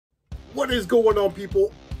What is going on,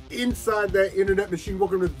 people inside that internet machine?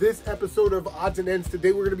 Welcome to this episode of Odds and Ends.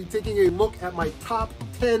 Today we're going to be taking a look at my top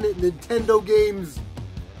 10 Nintendo games,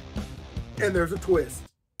 and there's a twist.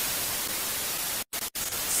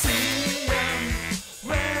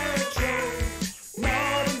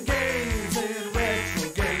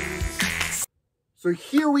 So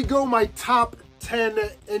here we go, my top 10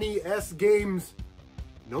 NES games.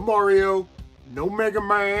 No Mario, no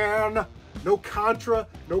MegaMan, no Contra,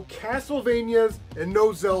 no Castlevanias, and no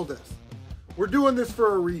Zeldas. We're doing this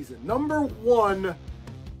for a reason. Number one,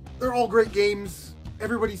 they're all great games.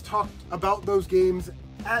 Everybody's talked about those games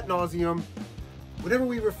ad nauseum. Whenever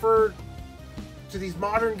we refer to these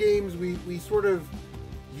modern games, we sort of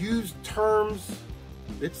use terms.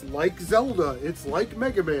 It's like Zelda, it's like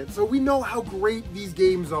Mega Man. So we know how great these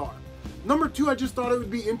games are. Number two, I just thought it would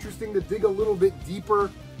be interesting to dig a little bit deeper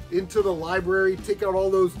into the library, take out all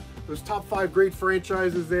those top 5 great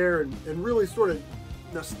franchises there and really sort of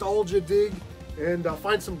nostalgia dig and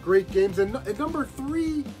find some great games. And number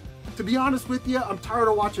 3, to be honest with you, I'm tired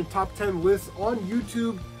of watching top 10 lists on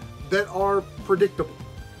YouTube that are predictable.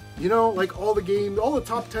 You know, like all the games, all the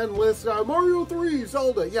top 10 lists, Mario 3,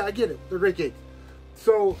 Zelda, yeah, I get it, they're great games.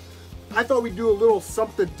 So I thought we'd do a little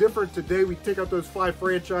something different today. We take out those 5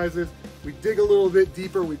 franchises, we dig a little bit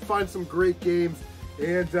deeper, we find some great games,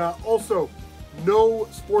 and also no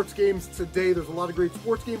sports games today. There's a lot of great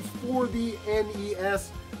sports games for the NES,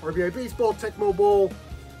 RBI Baseball, Tecmo Bowl,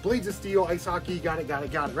 Blades of Steel, Ice Hockey, got it,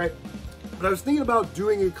 right? But I was thinking about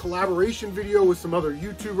doing a collaboration video with some other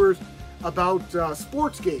YouTubers about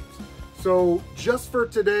sports games. So just for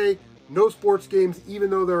today, no sports games, even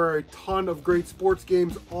though there are a ton of great sports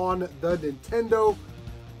games on the Nintendo.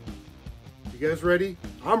 You guys ready?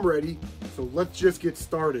 I'm ready, so let's just get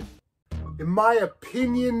started. In my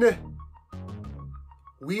opinion,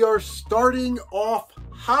 we are starting off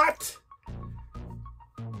hot.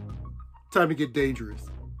 Time to get dangerous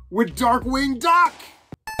with Darkwing Duck.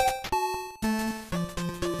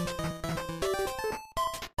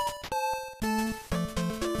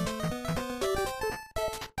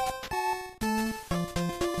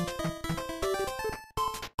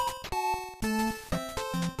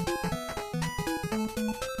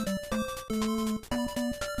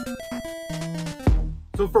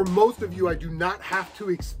 So for most of you, I do not have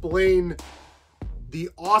to explain the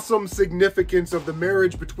awesome significance of the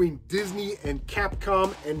marriage between Disney and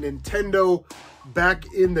Capcom and Nintendo back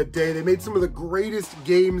in the day. They made some of the greatest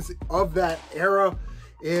games of that era,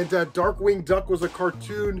 and Darkwing Duck was a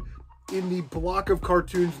cartoon in the block of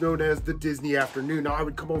cartoons known as the Disney Afternoon. Now, I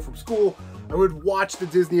would come home from school, I would watch the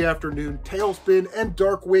Disney Afternoon. Tailspin and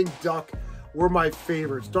Darkwing Duck were my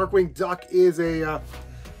favorites. Darkwing Duck is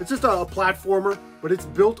it's just a platformer, but it's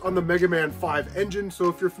built on the Mega Man 5 engine. So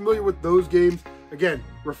if you're familiar with those games, again,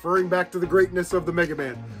 referring back to the greatness of the Mega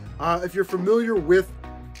Man, if you're familiar with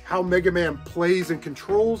how Mega Man plays and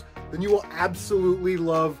controls, then you will absolutely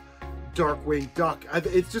love Darkwing Duck.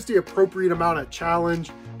 It's just the appropriate amount of challenge.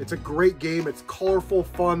 It's a great game. It's colorful,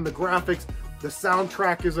 fun, the graphics, the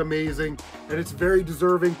soundtrack is amazing, and it's very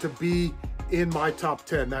deserving to be in my top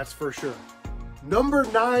 10, that's for sure. Number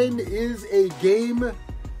 9 is a game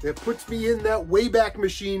that puts me in that Wayback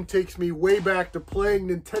Machine, takes me way back to playing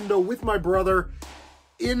Nintendo with my brother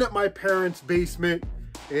in my parents' basement.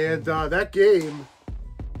 And that game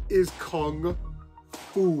is Kung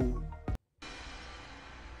Fu.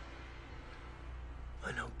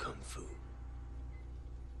 I know Kung Fu.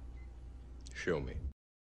 Show me.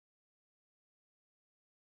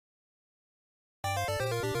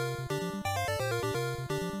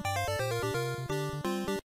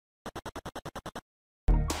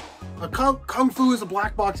 Kung Fu is a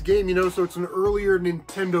black box game, you know, so it's an earlier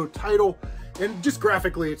Nintendo title, and just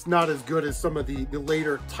graphically it's not as good as some of the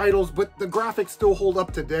later titles, but the graphics still hold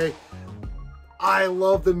up today. I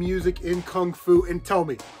love the music in Kung Fu, and tell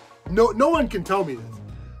me, no one can tell me this.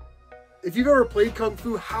 If you've ever played Kung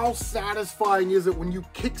Fu, how satisfying is it when you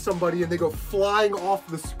kick somebody and they go flying off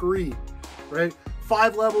the screen, right?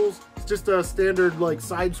 5 levels, it's just a standard like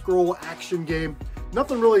side scroll action game.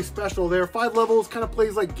 Nothing really special there. 5 levels, kind of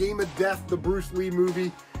plays like Game of Death, the Bruce Lee movie.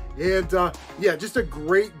 And yeah, just a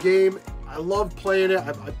great game. I love playing it.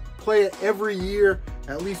 I play it every year,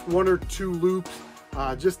 at least 1 or 2 loops,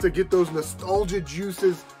 just to get those nostalgia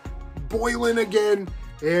juices boiling again.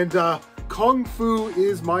 And Kung Fu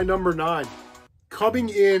is my number 9. Coming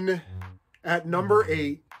in at number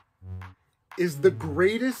 8 is the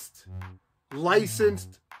greatest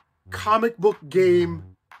licensed comic book game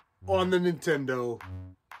on the Nintendo,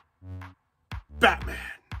 Batman.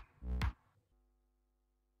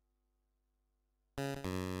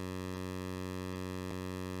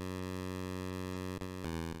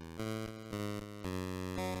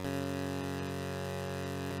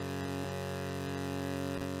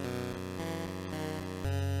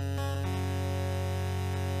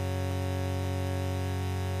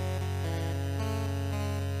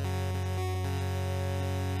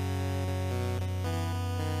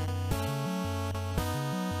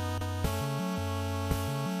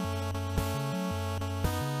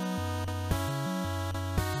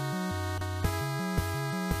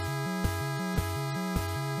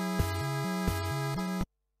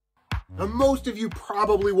 Now, most of you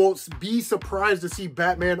probably won't be surprised to see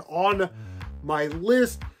Batman on my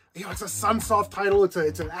list. You know, it's a Sunsoft title. It's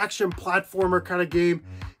an action platformer kind of game.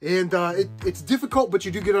 And it's difficult, but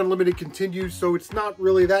you do get unlimited continues, so it's not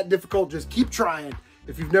really that difficult. Just keep trying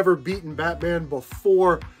if you've never beaten Batman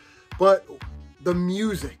before. But the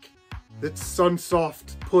music that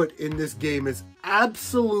Sunsoft put in this game is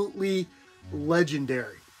absolutely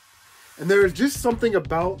legendary. And there's just something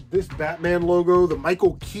about this Batman logo, the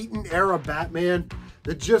Michael Keaton era Batman,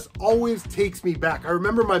 that just always takes me back. I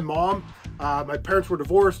remember my mom, my parents were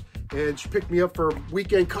divorced, and she picked me up for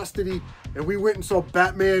weekend custody, and we went and saw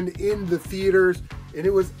Batman in the theaters, and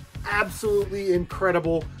it was absolutely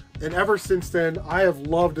incredible. And ever since then, I have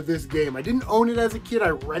loved this game. I didn't own it as a kid, I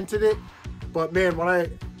rented it, but man, when I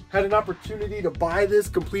had an opportunity to buy this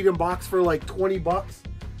complete in box for like 20 bucks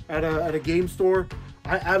at a game store,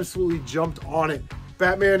 I absolutely jumped on it.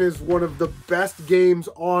 Batman is one of the best games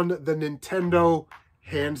on the Nintendo,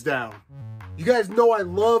 hands down. You guys know I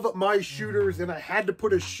love my shooters, and I had to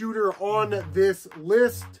put a shooter on this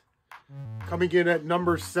list. Coming in at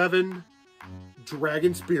number 7,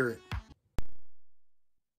 Dragon Spirit.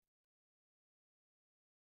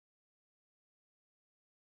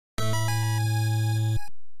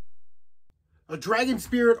 A Dragon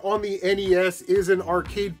Spirit on the NES is an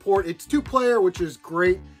arcade port. It's 2-player, which is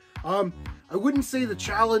great. I wouldn't say the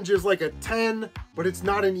challenge is like a 10, but it's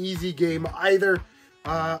not an easy game either.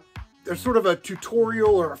 There's sort of a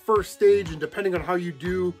tutorial or a first stage, and depending on how you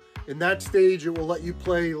do in that stage, it will let you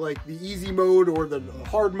play like the easy mode or the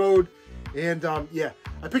hard mode. And yeah,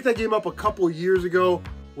 I picked that game up a couple of years ago,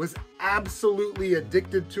 was absolutely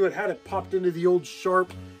addicted to it, had it popped into the old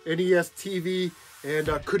Sharp NES TV, and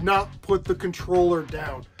could not put the controller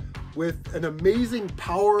down. With an amazing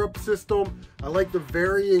power-up system, I like the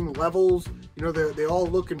varying levels. You know, they all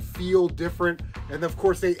look and feel different. And of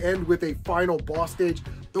course, they end with a final boss stage.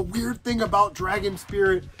 The weird thing about Dragon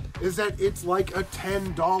Spirit is that it's like a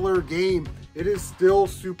 $10 game. It is still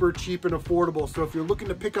super cheap and affordable. So if you're looking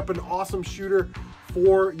to pick up an awesome shooter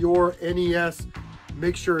for your NES,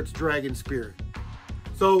 make sure it's Dragon Spirit.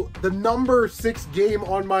 So the number 6 game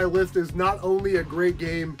on my list is not only a great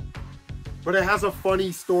game, but it has a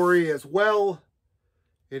funny story as well.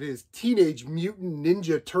 It is Teenage Mutant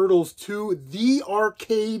Ninja Turtles 2, the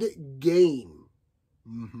arcade game.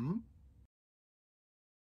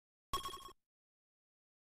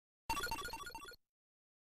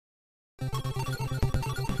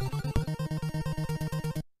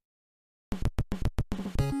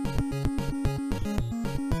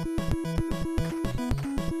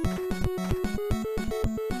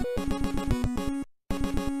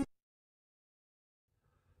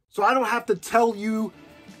 So I don't have to tell you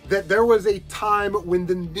that there was a time when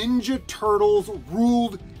the Ninja Turtles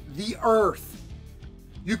ruled the earth.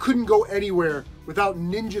 You couldn't go anywhere without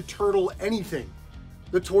Ninja Turtle anything.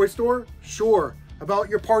 The toy store? Sure. About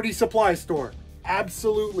your party supply store?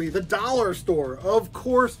 Absolutely. The dollar store? Of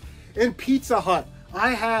course. And Pizza Hut. I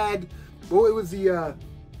had, well, it was the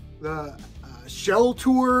Shell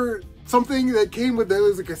Tour, something that came with, it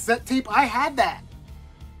was a cassette tape. I had that.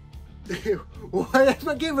 What? I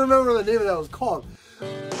can't remember the name of that was called.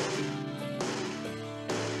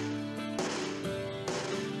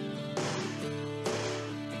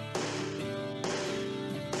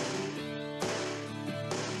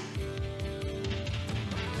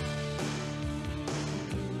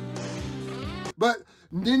 But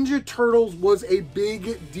Ninja Turtles was a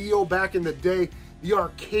big deal back in the day. The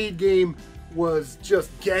arcade game was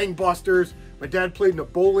just gangbusters. My dad played in a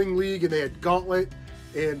bowling league, and they had Gauntlet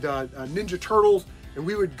and Ninja Turtles, and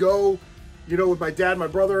we would go, you know, with my dad. My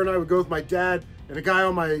brother and I would go with my dad, and a guy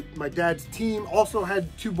on my dad's team also had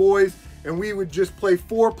 2 boys, and we would just play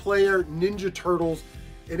 4-player Ninja Turtles,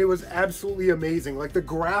 and it was absolutely amazing. Like, the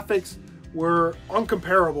graphics were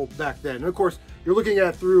uncomparable back then. And of course, you're looking at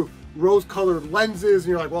it through rose-colored lenses, and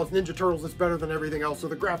you're like, well, it's Ninja Turtles, it's better than everything else, so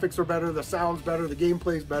the graphics are better, the sound's better, the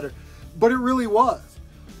gameplay's better. But it really was.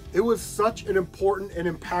 It was such an important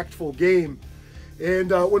and impactful game.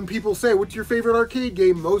 And when people say, what's your favorite arcade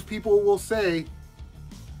game? Most people will say,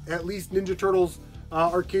 at least Ninja Turtles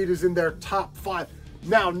arcade is in their top 5.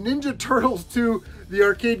 Now, Ninja Turtles 2, the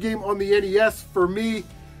arcade game on the NES, for me,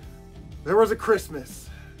 there was a Christmas.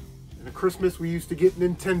 And at Christmas, we used to get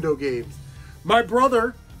Nintendo games. My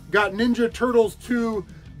brother got Ninja Turtles 2,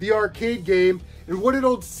 the arcade game. And what did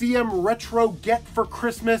old CM Retro get for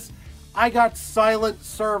Christmas? I got Silent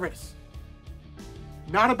Service.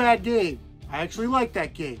 Not a bad game. I actually like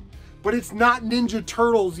that game, but it's not Ninja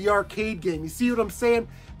Turtles, the arcade game. You see what I'm saying?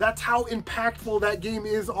 That's how impactful that game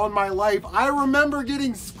is on my life. I remember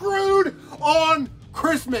getting screwed on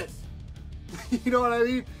Christmas. You know what I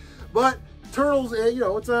mean? But Turtles, you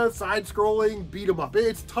know, it's a side-scrolling beat 'em up.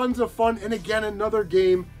 It's tons of fun, and again, another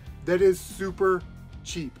game that is super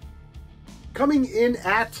cheap. Coming in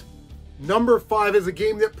at number 5 is a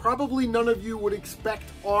game that probably none of you would expect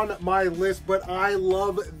on my list, but I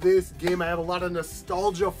love this game. I have a lot of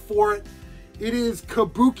nostalgia for it. It is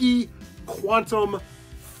Kabuki Quantum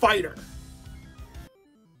Fighter.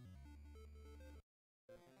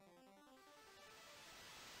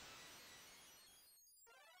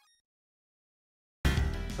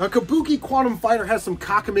 Now, Kabuki Quantum Fighter has some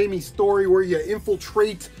cockamamie story where you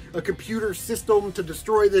infiltrate a computer system to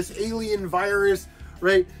destroy this alien virus,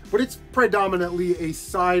 right? But it's predominantly a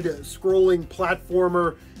side-scrolling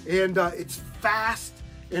platformer, and it's fast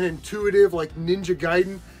and intuitive like Ninja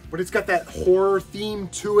Gaiden, but it's got that horror theme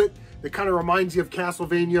to it that kind of reminds you of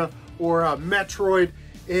Castlevania or Metroid.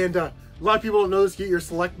 And a lot of people don't know this. You get your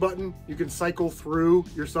select button, you can cycle through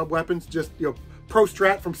your sub-weapons, just, you know, Pro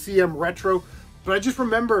Strat from CM Retro. But I just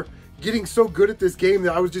remember getting so good at this game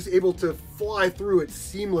that I was just able to fly through it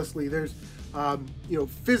seamlessly. There's, you know,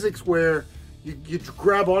 physics where you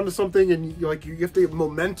grab onto something and you have to get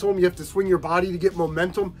momentum. You have to swing your body to get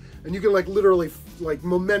momentum, and you can like literally like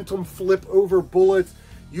momentum flip over bullets.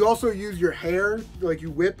 You also use your hair, like you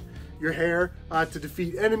whip your hair to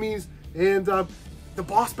defeat enemies. And the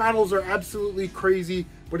boss battles are absolutely crazy,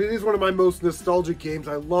 but it is one of my most nostalgic games.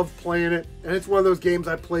 I love playing it, and it's one of those games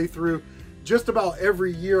I play through just about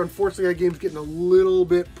every year. Unfortunately, that game's getting a little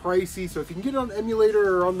bit pricey, so if you can get it on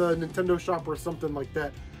emulator or on the Nintendo Shop or something like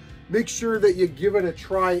that, make sure that you give it a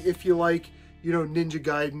try if you like, you know, Ninja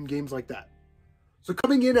Gaiden, games like that. So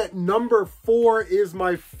coming in at number 4 is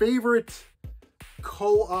my favorite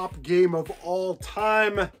co-op game of all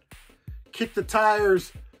time. Kick the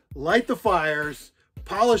tires, light the fires,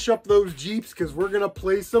 polish up those Jeeps, because we're gonna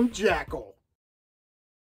play some Jackal.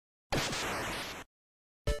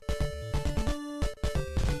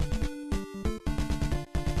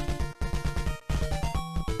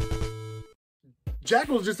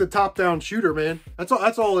 Jackal's just a top-down shooter, man. That's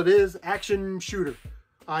all it is. Action shooter.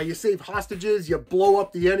 You save hostages, you blow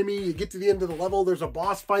up the enemy, you get to the end of the level, there's a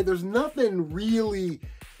boss fight. There's nothing really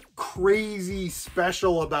crazy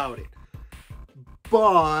special about it.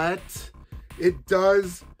 But it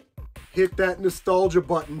does hit that nostalgia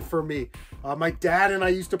button for me. My dad and I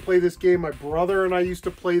used to play this game. My brother and I used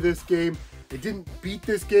to play this game. I didn't beat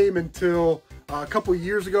this game until a couple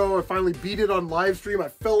years ago. I finally beat it on live stream. I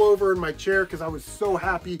fell over in my chair because I was so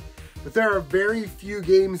happy. But there are very few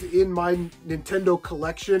games in my Nintendo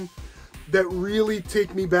collection that really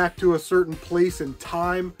take me back to a certain place and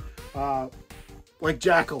time, like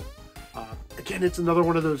Jackal. Again, it's another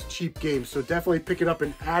one of those cheap games, so definitely pick it up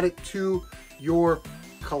and add it to your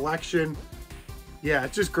collection. Yeah,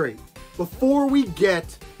 it's just great. Before we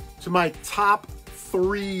get to my top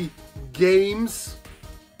 3 games,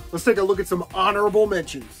 let's take a look at some honorable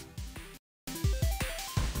mentions.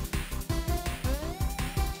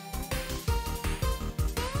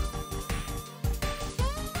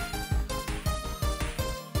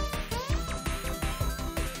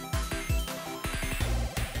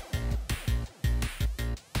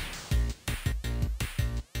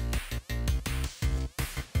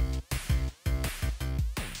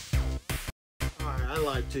 I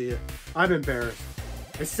lied to you. I'm embarrassed.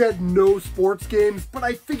 I said no sports games, but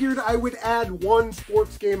I figured I would add one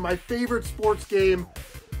sports game, my favorite sports game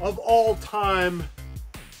of all time.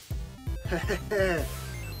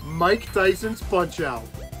 Mike Tyson's Punch-Out!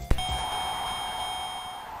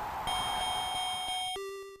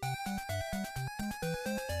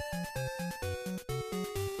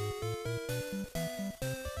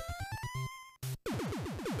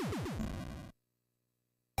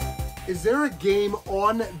 Is there a game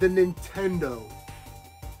on the Nintendo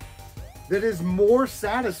that is more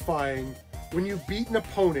satisfying when you beat an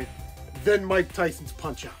opponent than Mike Tyson's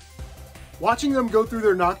Punch-Out? Watching them go through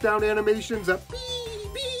their knockdown animations, that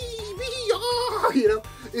you know,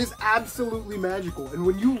 is absolutely magical. And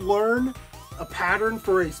when you learn a pattern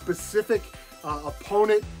for a specific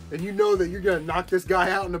opponent, and you know that you're gonna knock this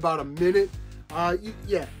guy out in about a minute,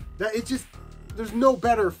 there's no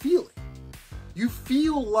better feeling. You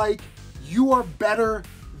feel like you are better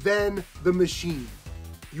than the machine.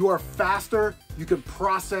 You are faster, you can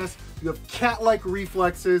process, you have cat-like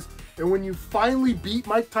reflexes, and when you finally beat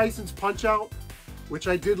Mike Tyson's Punch-Out, which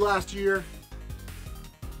I did last year,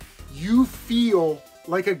 you feel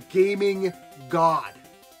like a gaming god.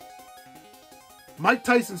 Mike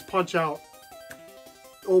Tyson's Punch-Out,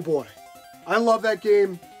 oh boy. I love that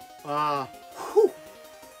game.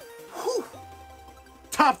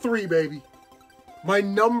 Top 3, baby. My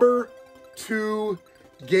number 2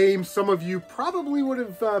 game. Some of you probably would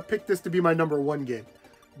have picked this to be my #1 game.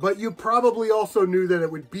 But you probably also knew that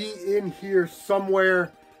it would be in here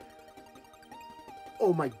somewhere.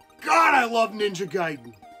 Oh my god, I love Ninja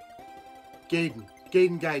Gaiden. Gaiden.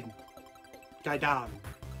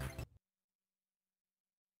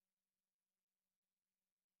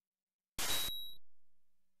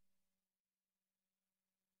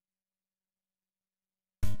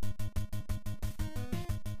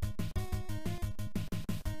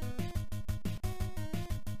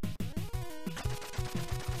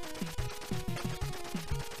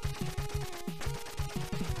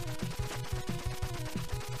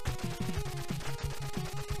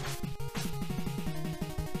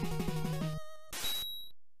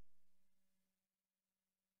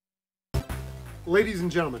 Ladies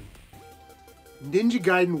and gentlemen, Ninja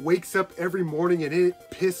Gaiden wakes up every morning and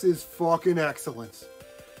it pisses fucking excellence.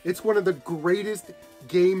 It's one of the greatest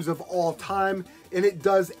games of all time, and it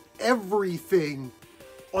does everything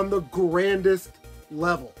on the grandest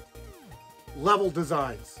level. Level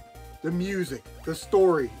designs, the music, the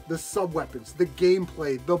story, the sub-weapons, the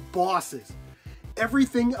gameplay, the bosses.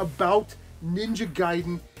 Everything about Ninja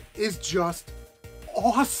Gaiden is just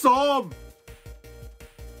awesome!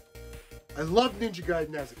 I loved Ninja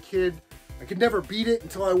Gaiden as a kid. I could never beat it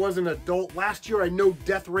until I was an adult. Last year, I know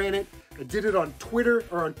Death ran it. I did it on Twitter,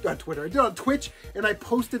 or on Twitter. I did it on Twitch, and I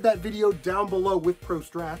posted that video down below with Pro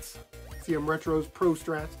Strats. CM Retro's Pro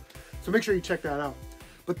Strats. So make sure you check that out.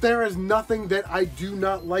 But there is nothing that I do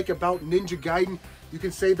not like about Ninja Gaiden. You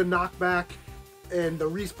can say the knockback and the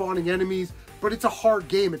respawning enemies, but it's a hard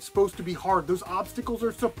game. It's supposed to be hard. Those obstacles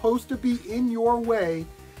are supposed to be in your way.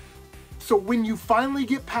 So when you finally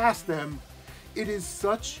get past them, it is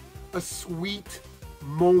such a sweet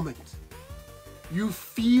moment. You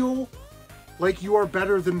feel like you are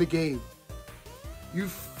better than the game. You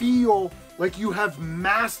feel like you have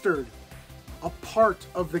mastered a part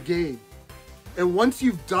of the game. And once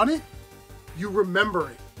you've done it, you remember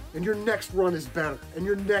it. And your next run is better. And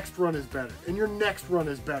your next run is better. And your next run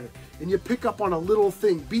is better. And you pick up on a little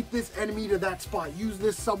thing. Beat this enemy to that spot. Use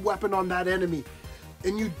this sub-weapon on that enemy.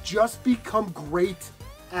 And you just become great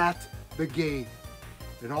at the game.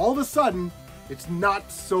 And all of a sudden, it's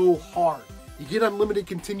not so hard. You get unlimited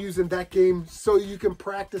continues in that game so you can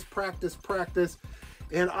practice.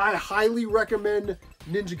 And I highly recommend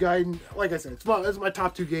Ninja Gaiden. Like I said, it's my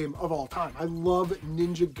top 2 game of all time. I love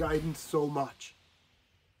Ninja Gaiden so much.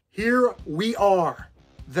 Here we are,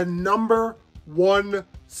 the #1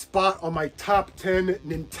 spot on my top 10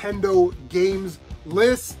 Nintendo games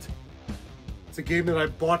list. It's a game that I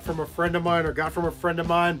bought from a friend of mine or got from a friend of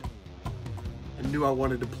mine. I knew I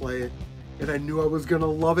wanted to play it, and I knew I was gonna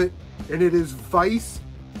love it, and it is Vice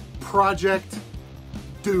Project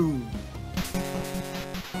Doom.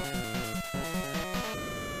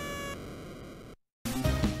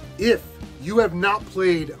 If you have not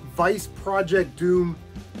played Vice Project Doom,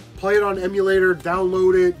 play it on emulator,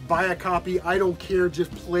 download it, buy a copy, I don't care,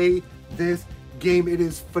 just play this game. It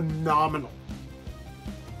is phenomenal.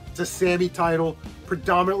 It's a Sammy title.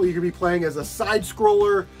 Predominantly you're going to be playing as a side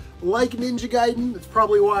scroller like Ninja Gaiden. That's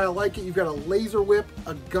probably why I like it. You've got a laser whip,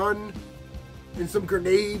 a gun, and some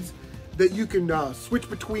grenades that you can switch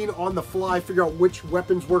between on the fly, figure out which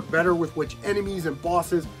weapons work better with which enemies and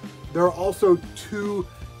bosses. There are also 2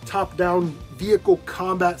 top-down vehicle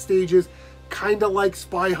combat stages, kind of like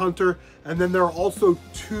Spy Hunter, and then there are also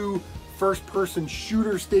 2 first-person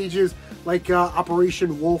shooter stages like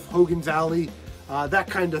Operation Wolf, Hogan's Alley, that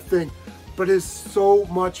kind of thing. But it's so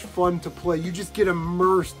much fun to play. You just get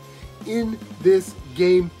immersed in this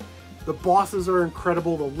game. The bosses are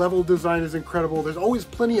incredible. The level design is incredible. There's always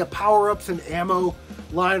plenty of power-ups and ammo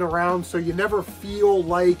lying around, so you never feel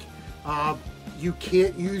like you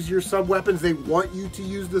can't use your sub-weapons. They want you to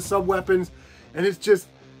use the sub-weapons, and it's just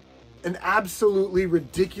an absolutely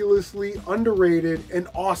ridiculously underrated and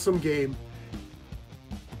awesome game.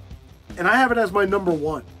 And I have it as my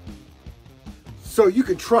 #1. So you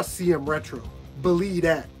can trust CM Retro. Believe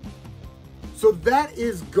that. So that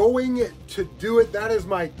is going to do it. That is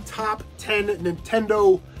my top 10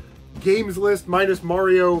 Nintendo games list, minus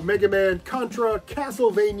Mario, Mega Man, Contra,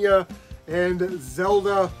 Castlevania, and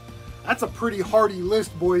Zelda. That's a pretty hearty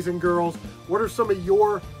list, boys and girls. What are some of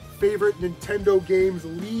your favorite Nintendo games?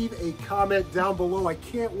 Leave a comment down below. I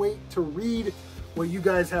can't wait to read what you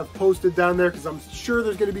guys have posted down there, because I'm sure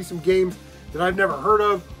there's going to be some games that I've never heard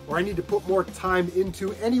of or I need to put more time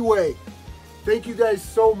into anyway. Thank you guys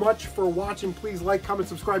so much for watching. Please like, comment,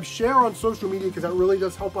 subscribe, share on social media, because that really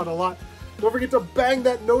does help out a lot. Don't forget to bang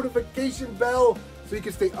that notification bell so you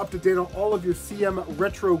can stay up to date on all of your CM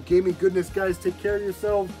Retro gaming goodness. Guys, take care of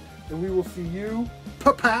yourselves. and we will see you,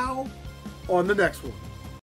 pa-pow, on the next one.